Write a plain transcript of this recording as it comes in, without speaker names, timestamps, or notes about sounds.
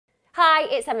Hi,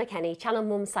 it's Emma Kenny, Channel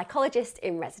Mum Psychologist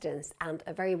in Residence, and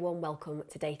a very warm welcome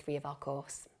to day 3 of our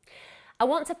course. I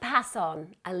want to pass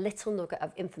on a little nugget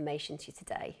of information to you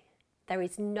today. There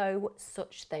is no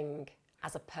such thing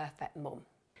as a perfect mum.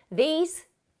 These,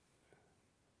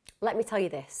 let me tell you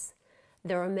this,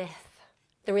 they're a myth.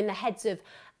 They're in the heads of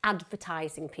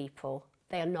advertising people.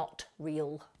 They are not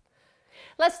real.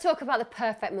 Let's talk about the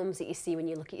perfect mums that you see when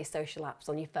you look at your social apps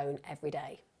on your phone every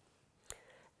day.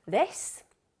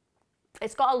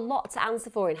 It's got a lot to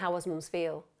answer for in how us mums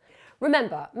feel.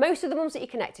 Remember, most of the mums that you're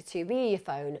connected to via your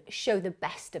phone show the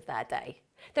best of their day.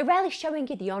 They're rarely showing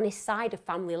you the honest side of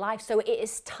family life, so it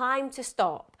is time to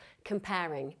stop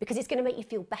comparing because it's going to make you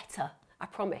feel better, I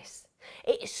promise.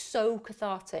 It is so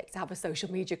cathartic to have a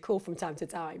social media call from time to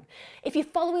time. If you're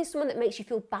following someone that makes you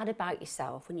feel bad about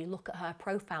yourself when you look at her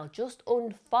profile, just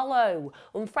unfollow,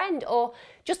 unfriend, or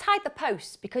just hide the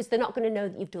posts because they're not going to know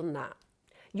that you've done that.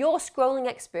 Your scrolling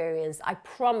experience, I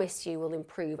promise you, will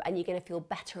improve and you're going to feel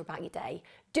better about your day.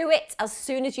 Do it as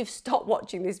soon as you've stopped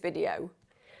watching this video.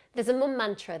 There's a mum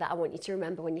mantra that I want you to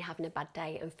remember when you're having a bad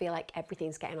day and feel like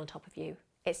everything's getting on top of you.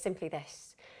 It's simply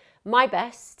this: my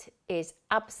best is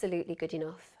absolutely good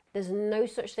enough. There's no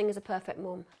such thing as a perfect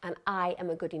mum, and I am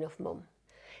a good enough mum.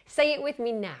 Say it with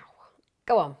me now.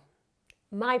 Go on.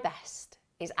 My best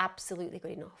is absolutely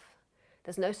good enough.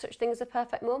 There's no such thing as a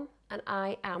perfect mum, and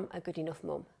I am a good enough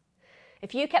mum.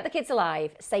 If you kept the kids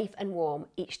alive, safe and warm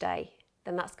each day,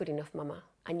 then that's good enough, mama,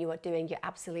 and you are doing your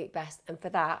absolute best, and for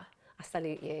that, I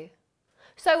salute you.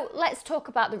 So let's talk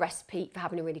about the recipe for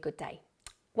having a really good day.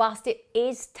 Whilst it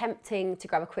is tempting to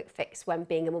grab a quick fix when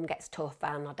being a mum gets tough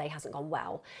and our day hasn't gone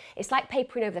well, it's like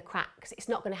papering over the cracks. It's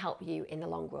not going to help you in the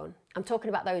long run. I'm talking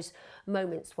about those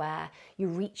moments where you're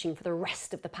reaching for the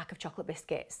rest of the pack of chocolate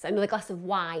biscuits, another glass of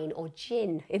wine or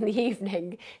gin in the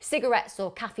evening, cigarettes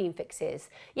or caffeine fixes.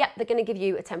 Yep, they're going to give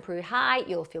you a temporary high,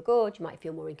 you'll feel good, you might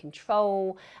feel more in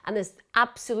control, and there's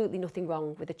absolutely nothing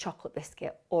wrong with a chocolate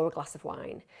biscuit or a glass of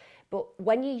wine. But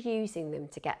when you're using them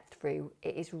to get through,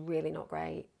 it is really not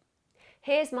great.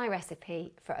 Here's my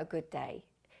recipe for a good day.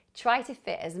 Try to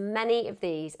fit as many of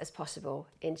these as possible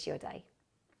into your day.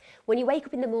 When you wake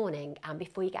up in the morning and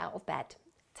before you get out of bed,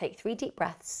 take 3 deep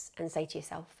breaths and say to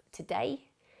yourself, today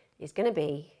is going to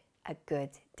be a good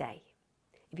day.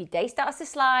 If your day starts to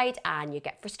slide and you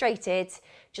get frustrated,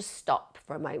 just stop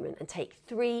for a moment and take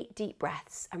 3 deep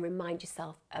breaths and remind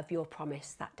yourself of your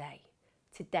promise that day.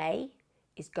 Today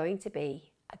is going to be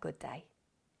a good day.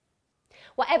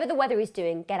 Whatever the weather is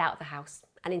doing, get out of the house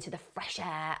and into the fresh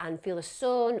air and feel the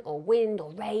sun or wind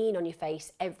or rain on your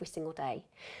face every single day.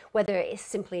 Whether it is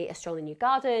simply a stroll in your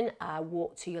garden, a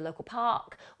walk to your local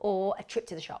park, or a trip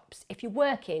to the shops. If you're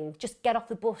working, just get off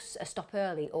the bus a stop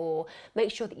early or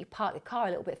make sure that you park the car a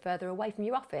little bit further away from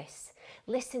your office.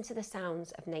 Listen to the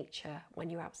sounds of nature when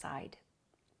you're outside.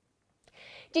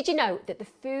 Did you know that the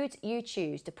foods you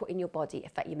choose to put in your body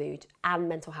affect your mood and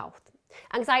mental health?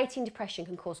 Anxiety and depression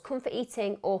can cause comfort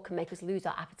eating or can make us lose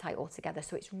our appetite altogether,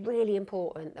 so it's really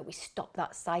important that we stop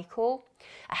that cycle.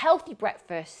 A healthy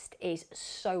breakfast is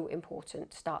so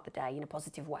important to start the day in a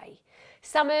positive way.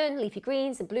 Salmon, leafy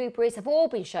greens and blueberries have all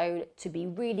been shown to be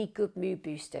really good mood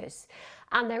boosters.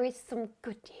 And there is some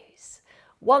good news.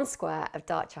 1 square of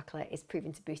dark chocolate is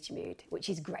proven to boost your mood, which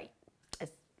is great,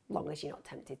 as long as you're not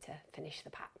tempted to finish the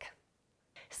pack.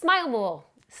 Smile more.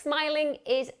 Smiling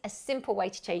is a simple way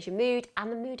to change your mood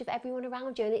and the mood of everyone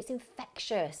around you, and it's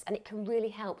infectious and it can really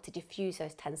help to diffuse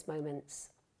those tense moments.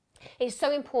 It's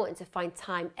so important to find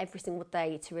time every single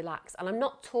day to relax, and I'm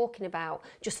not talking about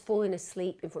just falling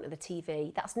asleep in front of the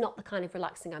TV. That's not the kind of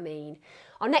relaxing I mean.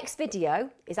 Our next video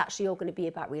is actually all going to be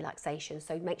about relaxation,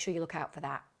 so make sure you look out for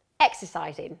that.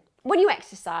 Exercising. When you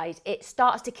exercise, it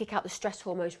starts to kick out the stress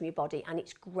hormones from your body, and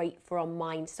it's great for our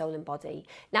mind, soul and body.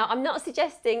 Now, I'm not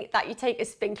suggesting that you take a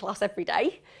spin class every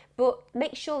day, but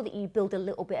make sure that you build a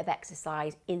little bit of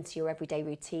exercise into your everyday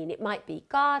routine. It might be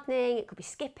gardening, it could be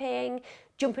skipping,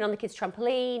 jumping on the kids'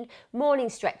 trampoline, morning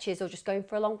stretches, or just going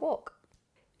for a long walk.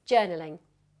 Journaling.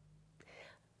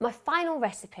 My final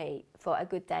recipe for a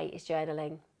good day is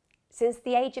journaling. Since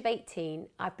the age of 18,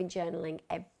 I've been journaling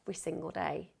every single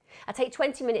day. I take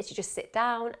 20 minutes to just sit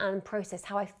down and process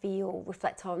how I feel,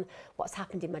 reflect on what's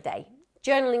happened in my day.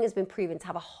 Journaling has been proven to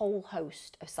have a whole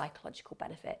host of psychological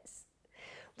benefits.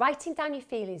 Writing down your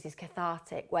feelings is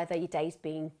cathartic, whether your day's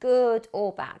been good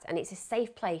or bad, and it's a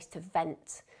safe place to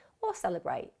vent or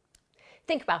celebrate.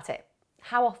 Think about it.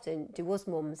 How often do us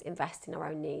mums invest in our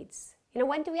own needs? You know,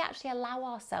 when do we actually allow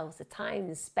ourselves the time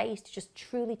and space to just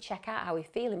truly check out how we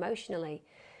feel emotionally?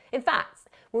 In fact,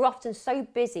 we're often so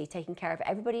busy taking care of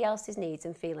everybody else's needs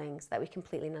and feelings that we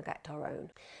completely neglect our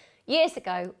own. Years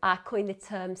ago, I coined the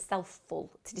term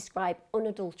self-full to describe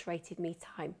unadulterated me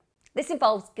time. This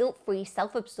involves guilt-free,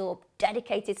 self-absorbed,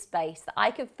 dedicated space that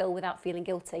I can fill without feeling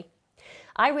guilty.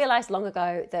 I realised long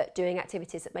ago that doing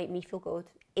activities that make me feel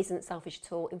good isn't selfish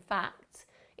at all. In fact,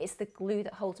 it's the glue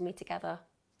that holds me together.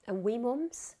 And we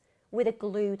mums, we're the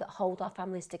glue that hold our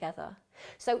families together.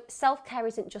 So self-care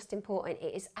isn't just important,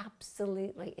 it is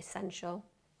absolutely essential.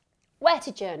 Where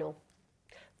to journal?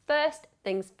 First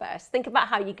things first, think about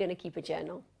how you're going to keep a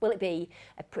journal. Will it be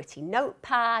a pretty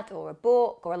notepad or a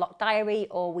book or a locked diary,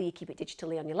 or will you keep it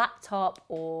digitally on your laptop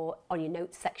or on your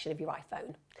notes section of your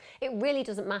iPhone? It really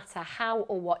doesn't matter how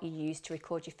or what you use to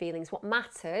record your feelings. What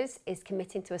matters is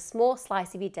committing to a small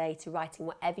slice of your day to writing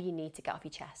whatever you need to get off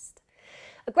your chest.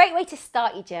 A great way to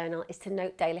start your journal is to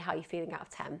note daily how you're feeling out of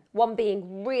 10, 1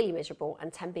 being really miserable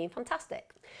and 10 being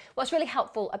fantastic. What's really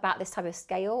helpful about this type of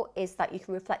scale is that you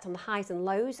can reflect on the highs and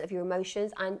lows of your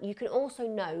emotions, and you can also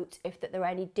note if there are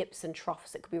any dips and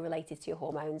troughs that could be related to your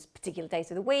hormones, particular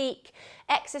days of the week,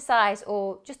 exercise,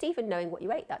 or just even knowing what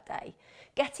you ate that day.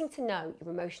 Getting to know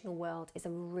your emotional world is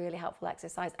a really helpful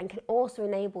exercise and can also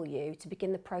enable you to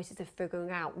begin the process of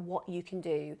figuring out what you can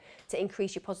do to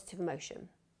increase your positive emotion.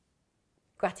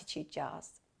 Gratitude jars.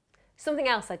 Something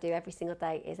else I do every single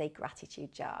day is a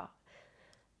gratitude jar.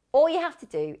 All you have to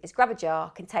do is grab a jar,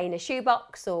 contain a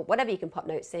shoebox or whatever you can pop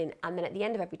notes in, and then at the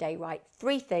end of every day write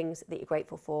 3 things that you're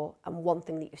grateful for and 1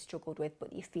 thing that you've struggled with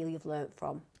but that you feel you've learnt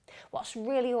from. What's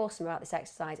really awesome about this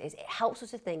exercise is it helps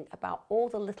us to think about all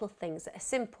the little things that are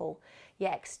simple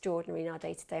yet extraordinary in our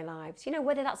day-to-day lives. You know,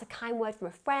 whether that's a kind word from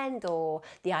a friend or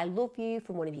the I love you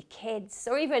from one of your kids,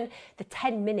 or even the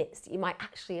 10 minutes that you might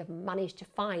actually have managed to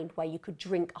find where you could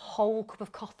drink a whole cup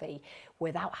of coffee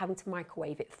without having to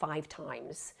microwave it 5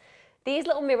 times. These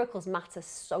little miracles matter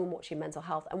so much in mental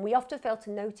health, and we often fail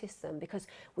to notice them because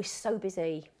we're so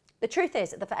busy. The truth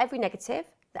is that for every negative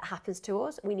that happens to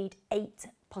us, we need 8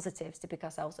 positives to pick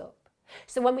ourselves up.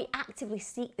 So when we actively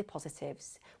seek the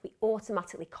positives, we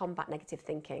automatically combat negative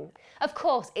thinking. Of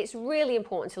course, it's really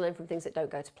important to learn from things that don't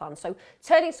go to plan. So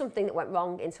turning something that went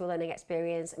wrong into a learning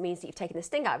experience means that you've taken the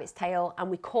sting out of its tail, and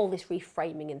we call this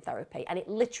reframing in therapy, and it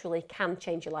literally can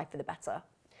change your life for the better.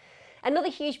 Another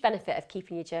huge benefit of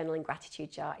keeping your journal in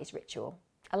gratitude jar is ritual.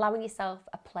 Allowing yourself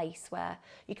a place where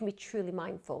you can be truly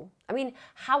mindful. I mean,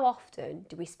 how often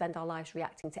do we spend our lives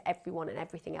reacting to everyone and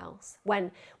everything else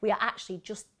when we are actually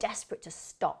just desperate to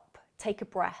stop, take a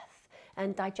breath,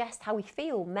 and digest how we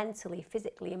feel mentally,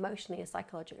 physically, emotionally, and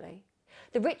psychologically?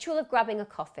 The ritual of grabbing a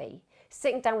coffee,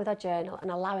 sitting down with our journal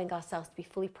and allowing ourselves to be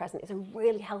fully present is a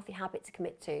really healthy habit to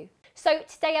commit to. So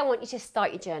today I want you to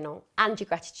start your journal and your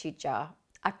gratitude jar.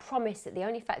 I promise that the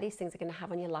only effect these things are going to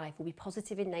have on your life will be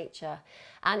positive in nature.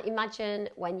 And imagine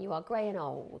when you are grey and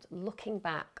old, looking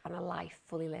back on a life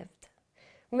fully lived.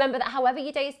 Remember that however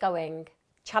your day is going,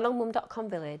 channelmum.com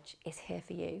Village is here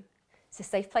for you. It's a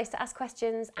safe place to ask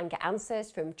questions and get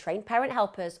answers from trained parent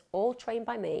helpers, all trained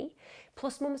by me,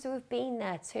 plus mums who have been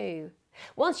there too.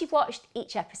 Once you've watched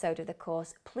each episode of the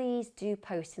course, please do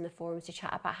post in the forums to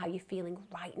chat about how you're feeling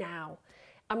right now.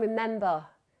 And remember,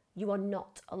 you are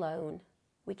not alone.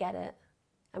 We get it,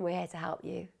 and we're here to help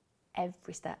you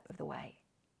every step of the way.